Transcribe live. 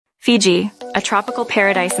Fiji, a tropical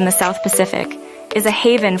paradise in the South Pacific, is a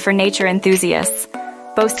haven for nature enthusiasts,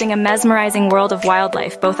 boasting a mesmerizing world of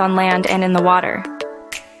wildlife both on land and in the water.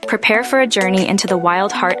 Prepare for a journey into the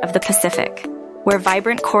wild heart of the Pacific, where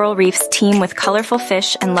vibrant coral reefs teem with colorful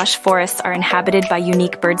fish and lush forests are inhabited by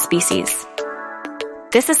unique bird species.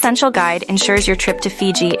 This essential guide ensures your trip to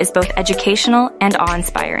Fiji is both educational and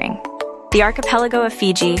awe-inspiring. The archipelago of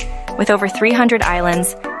Fiji, with over 300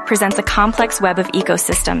 islands, presents a complex web of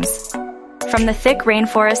ecosystems. From the thick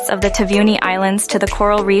rainforests of the Tavuni Islands to the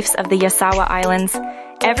coral reefs of the Yasawa Islands,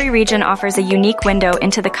 every region offers a unique window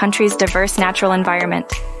into the country's diverse natural environment.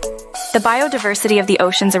 The biodiversity of the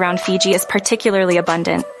oceans around Fiji is particularly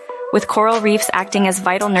abundant, with coral reefs acting as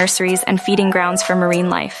vital nurseries and feeding grounds for marine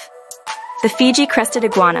life. The Fiji crested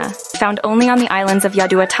iguana, found only on the islands of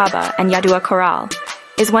Yaduataba and Yadua Coral,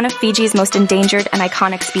 is one of Fiji's most endangered and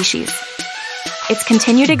iconic species. Its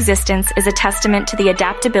continued existence is a testament to the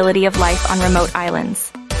adaptability of life on remote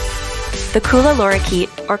islands. The Kula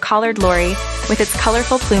lorikeet, or collared lory, with its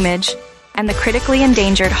colorful plumage, and the critically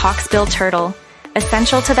endangered hawksbill turtle,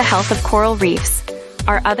 essential to the health of coral reefs,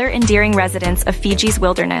 are other endearing residents of Fiji's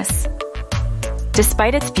wilderness.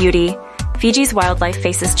 Despite its beauty, Fiji's wildlife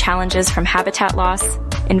faces challenges from habitat loss,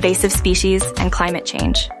 invasive species, and climate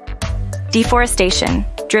change. Deforestation,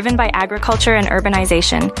 driven by agriculture and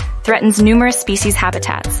urbanization, threatens numerous species'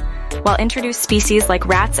 habitats, while introduced species like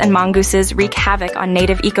rats and mongooses wreak havoc on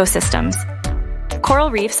native ecosystems.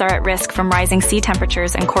 Coral reefs are at risk from rising sea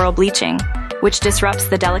temperatures and coral bleaching, which disrupts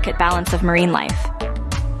the delicate balance of marine life.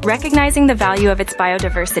 Recognizing the value of its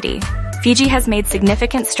biodiversity, Fiji has made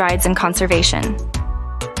significant strides in conservation.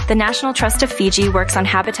 The National Trust of Fiji works on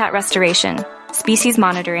habitat restoration, species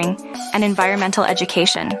monitoring, and environmental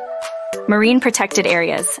education. Marine Protected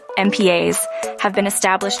Areas, MPAs, have been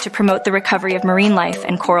established to promote the recovery of marine life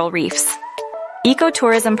and coral reefs.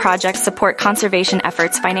 Ecotourism projects support conservation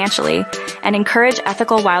efforts financially and encourage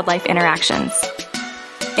ethical wildlife interactions.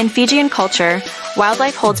 In Fijian culture,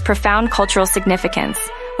 wildlife holds profound cultural significance,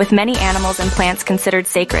 with many animals and plants considered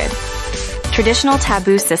sacred. Traditional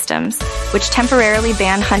taboo systems, which temporarily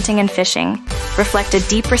ban hunting and fishing, reflect a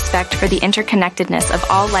deep respect for the interconnectedness of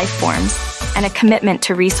all life forms and a commitment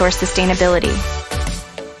to resource sustainability.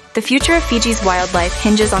 The future of Fiji's wildlife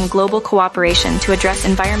hinges on global cooperation to address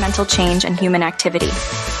environmental change and human activity.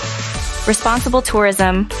 Responsible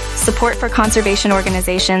tourism, support for conservation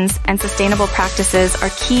organizations, and sustainable practices are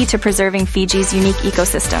key to preserving Fiji's unique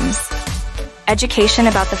ecosystems. Education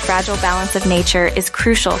about the fragile balance of nature is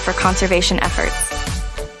crucial for conservation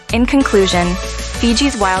efforts. In conclusion,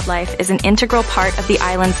 Fiji's wildlife is an integral part of the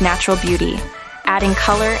island's natural beauty, adding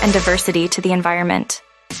color and diversity to the environment.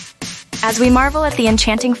 As we marvel at the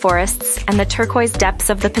enchanting forests and the turquoise depths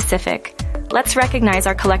of the Pacific, let's recognize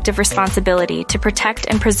our collective responsibility to protect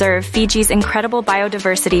and preserve Fiji's incredible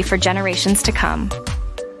biodiversity for generations to come.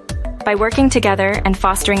 By working together and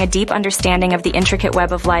fostering a deep understanding of the intricate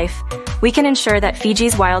web of life, we can ensure that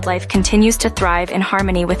Fiji's wildlife continues to thrive in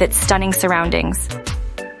harmony with its stunning surroundings.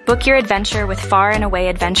 Book your adventure with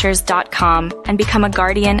farandawasadventures.com and become a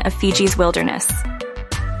guardian of Fiji's wilderness.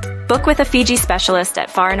 Book with a Fiji specialist at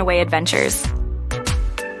Far and Away Adventures.